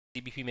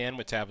EBPMAN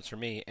with Tablets for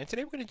Me, and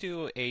today we're going to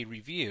do a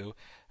review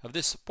of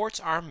this sports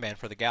armband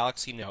for the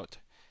Galaxy Note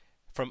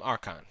from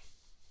Arkon.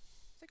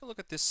 Take a look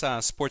at this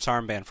sports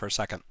armband for a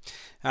second.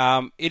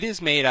 It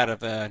is made out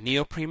of a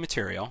neoprene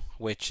material,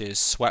 which is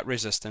sweat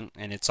resistant,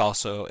 and it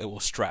will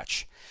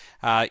stretch.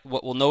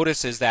 What we'll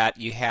notice is that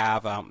you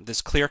have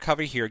this clear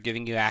cover here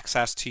giving you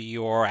access to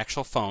your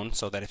actual phone,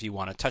 so that if you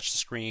want to touch the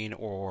screen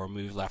or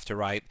move left to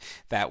right,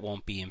 that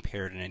won't be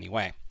impaired in any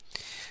way.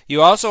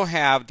 You also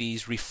have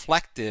these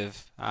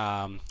reflective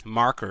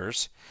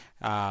markers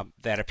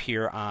that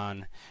appear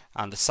on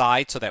the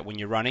side, so that when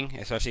you're running,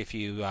 especially if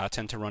you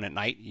tend to run at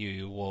night,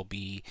 you will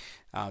be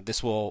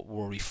this will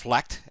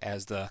reflect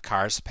as the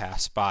cars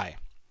pass by.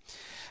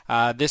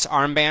 This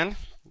armband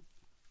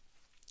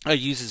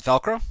uses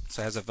Velcro,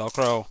 so it has a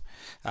Velcro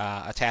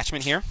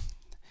attachment here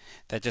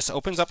that just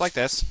opens up like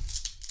this.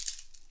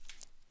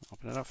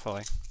 Open it up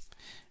fully,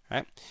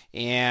 right?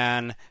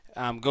 And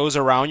goes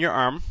around your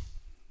arm.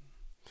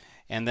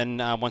 And then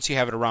once you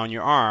have it around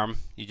your arm,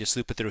 you just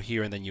loop it through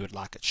here, and then you would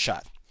lock it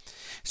shut.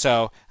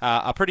 So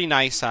a pretty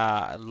nice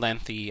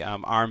lengthy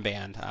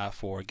armband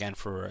for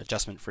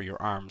adjustment for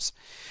your arms.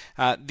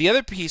 The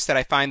other piece that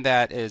I find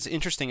that is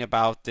interesting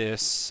about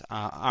this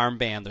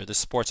armband, or the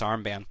sports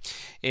armband,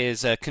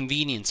 is a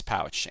convenience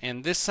pouch.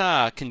 And this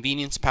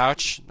convenience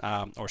pouch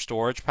or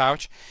storage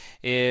pouch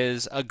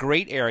is a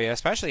great area,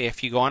 especially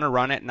if you go on a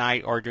run at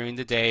night or during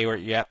the day, or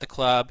you're at the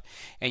club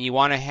and you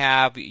want to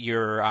have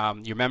your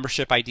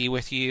membership ID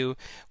with you,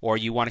 or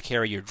you want to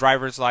carry your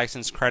driver's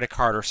license, credit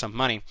card, or some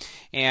money.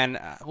 And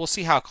we'll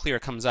see how clear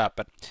it comes up,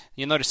 but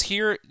you'll notice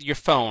here your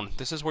phone.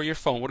 This is where your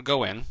phone would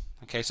go in.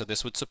 Okay, so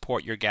this would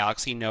support your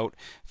Galaxy Note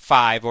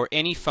 5 or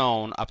any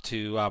phone up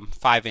to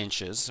 5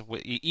 inches,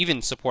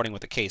 even supporting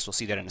with the case. We'll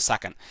see that in a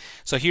second.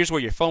 So here's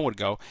where your phone would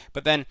go.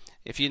 But then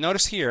if you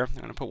notice here,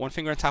 I'm going to put one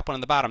finger on top, one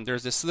on the bottom,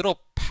 there's this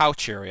little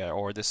pouch area,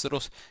 or this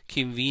little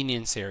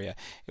convenience area,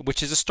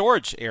 which is a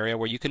storage area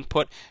where you can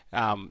put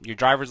your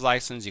driver's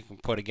license, you can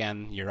put,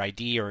 again, your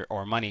ID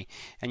or money.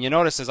 And you'll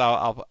notice as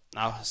I'll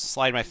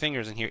slide my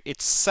fingers in here,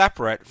 it's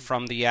separate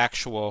from the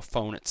actual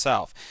phone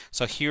itself.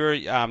 So here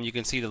you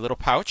can see the little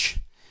pouch,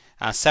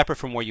 separate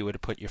from where you would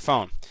put your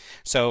phone.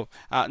 So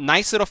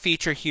nice little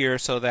feature here,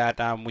 so that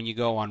when you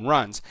go on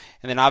runs,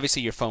 and then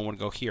obviously your phone would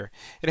go here.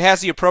 It has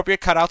the appropriate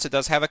cutouts. It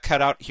does have a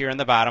cutout here in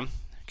the bottom.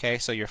 Okay,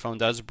 so your phone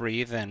does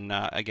breathe, and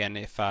again,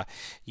 if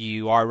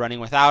you are running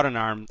without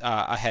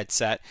a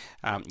headset,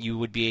 you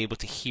would be able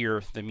to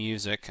hear the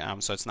music,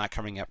 so it's not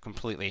coming up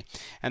completely.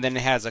 And then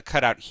it has a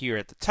cutout here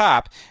at the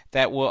top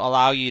that will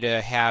allow you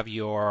to have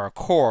your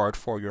cord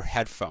for your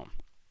headphone.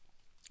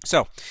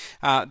 So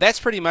that's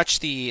pretty much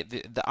the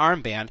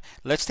armband.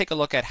 Let's take a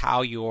look at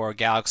how your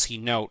Galaxy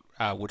Note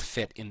would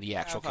fit in the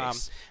actual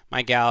case.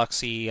 My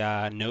Galaxy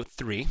Note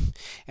 3,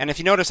 and if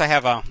you notice, I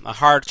have a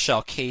hard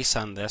shell case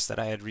on this that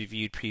I had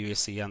reviewed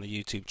previously on the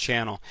YouTube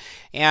channel,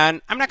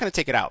 and I'm not going to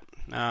take it out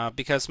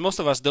because most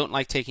of us don't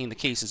like taking the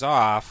cases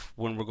off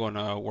when we're going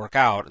to work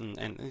out,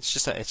 and it's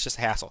just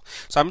a hassle.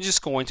 So I'm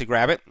just going to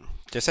grab it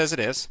just as it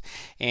is,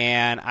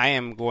 and I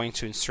am going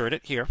to insert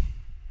it here.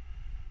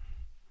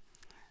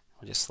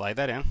 We'll just slide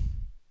that in.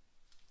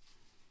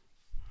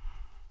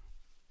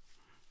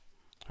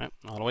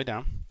 All the way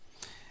down.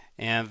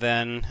 And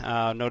then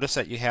notice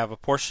that you have a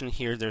portion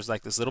here. There's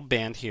like this little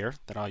band here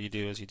that all you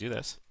do is you do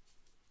this.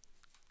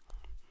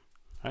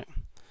 Right.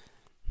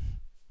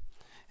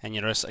 And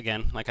you notice,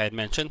 again, like I had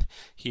mentioned,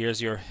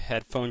 here's your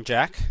headphone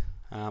jack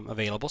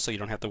available, so you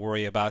don't have to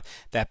worry about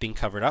that being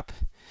covered up.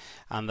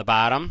 On the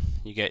bottom,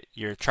 you get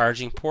your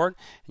charging port.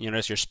 And you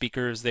notice your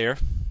speakers there.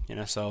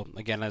 So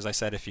again, as I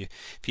said, if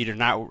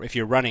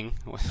you're running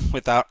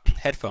without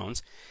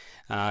headphones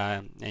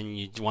and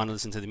you want to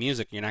listen to the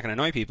music, you're not going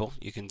to annoy people,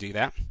 you can do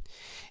that.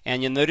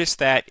 And you'll notice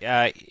that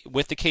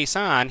with the case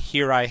on,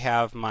 here I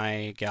have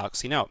my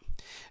Galaxy Note.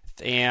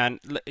 And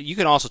you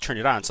can also turn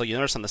it on. So you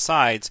notice on the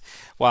sides,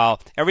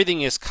 while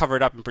everything is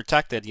covered up and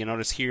protected, you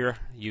notice here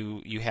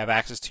you have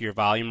access to your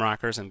volume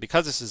rockers, and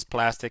because this is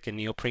plastic and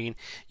neoprene,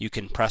 you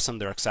can press them.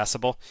 They're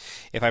accessible.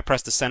 If I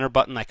press the center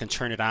button, I can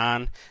turn it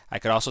on. I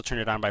could also turn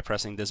it on by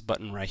pressing this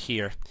button right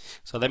here.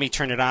 So let me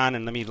turn it on,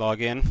 and let me log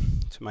in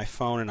to my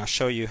phone, and I'll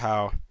show you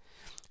how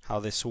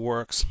this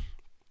works.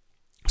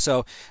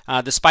 So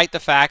despite the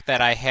fact that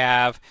I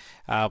have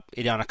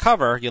it on a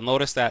cover, you'll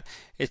notice that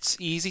it's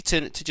easy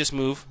to just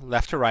move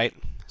left to right.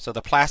 So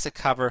the plastic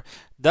cover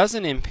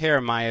doesn't impair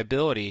my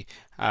ability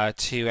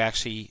to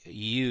actually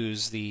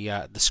use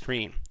the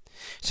screen.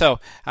 So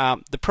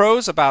the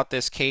pros about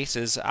this case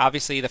is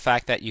obviously the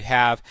fact that you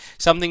have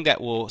something that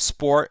will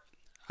sport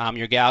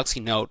your Galaxy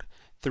Note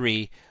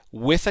 3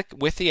 with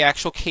the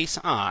actual case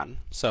on,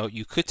 so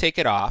you could take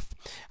it off.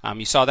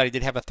 You saw that I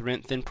did have a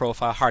thin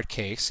profile hard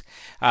case.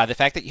 The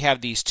fact that you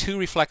have these two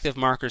reflective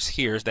markers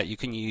here that you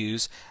can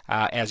use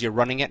as you're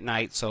running at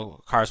night,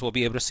 so cars will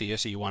be able to see you,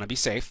 so you want to be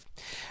safe.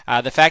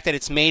 The fact that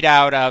it's made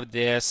out of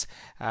this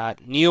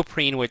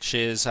neoprene, which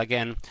is,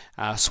 again,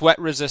 sweat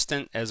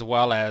resistant, as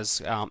well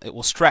as it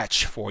will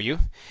stretch for you.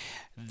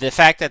 The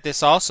fact that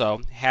this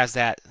also has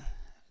that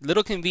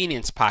little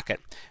convenience pocket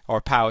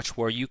or pouch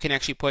where you can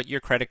actually put your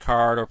credit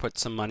card or put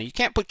some money. You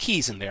can't put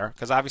keys in there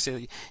because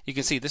obviously you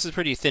can see this is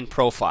pretty thin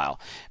profile.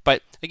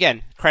 But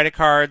again, credit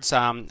cards,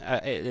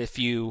 if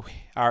you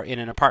are in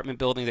an apartment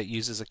building that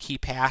uses a key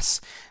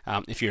pass,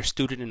 if you're a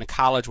student in a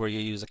college where you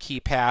use a key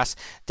pass,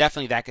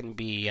 definitely that can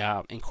be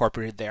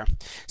incorporated there.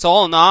 So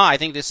all in all, I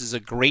think this is a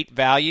great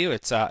value.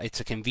 It's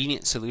a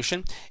convenient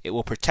solution. It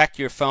will protect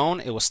your phone.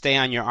 It will stay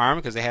on your arm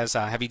because it has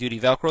heavy-duty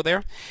Velcro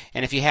there.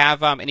 And if you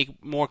have any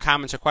more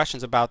comments or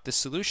questions about this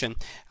solution,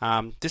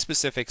 this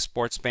specific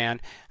sports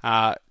band,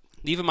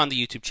 leave them on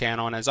the YouTube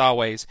channel. And as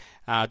always,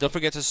 don't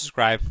forget to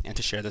subscribe and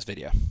to share this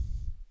video.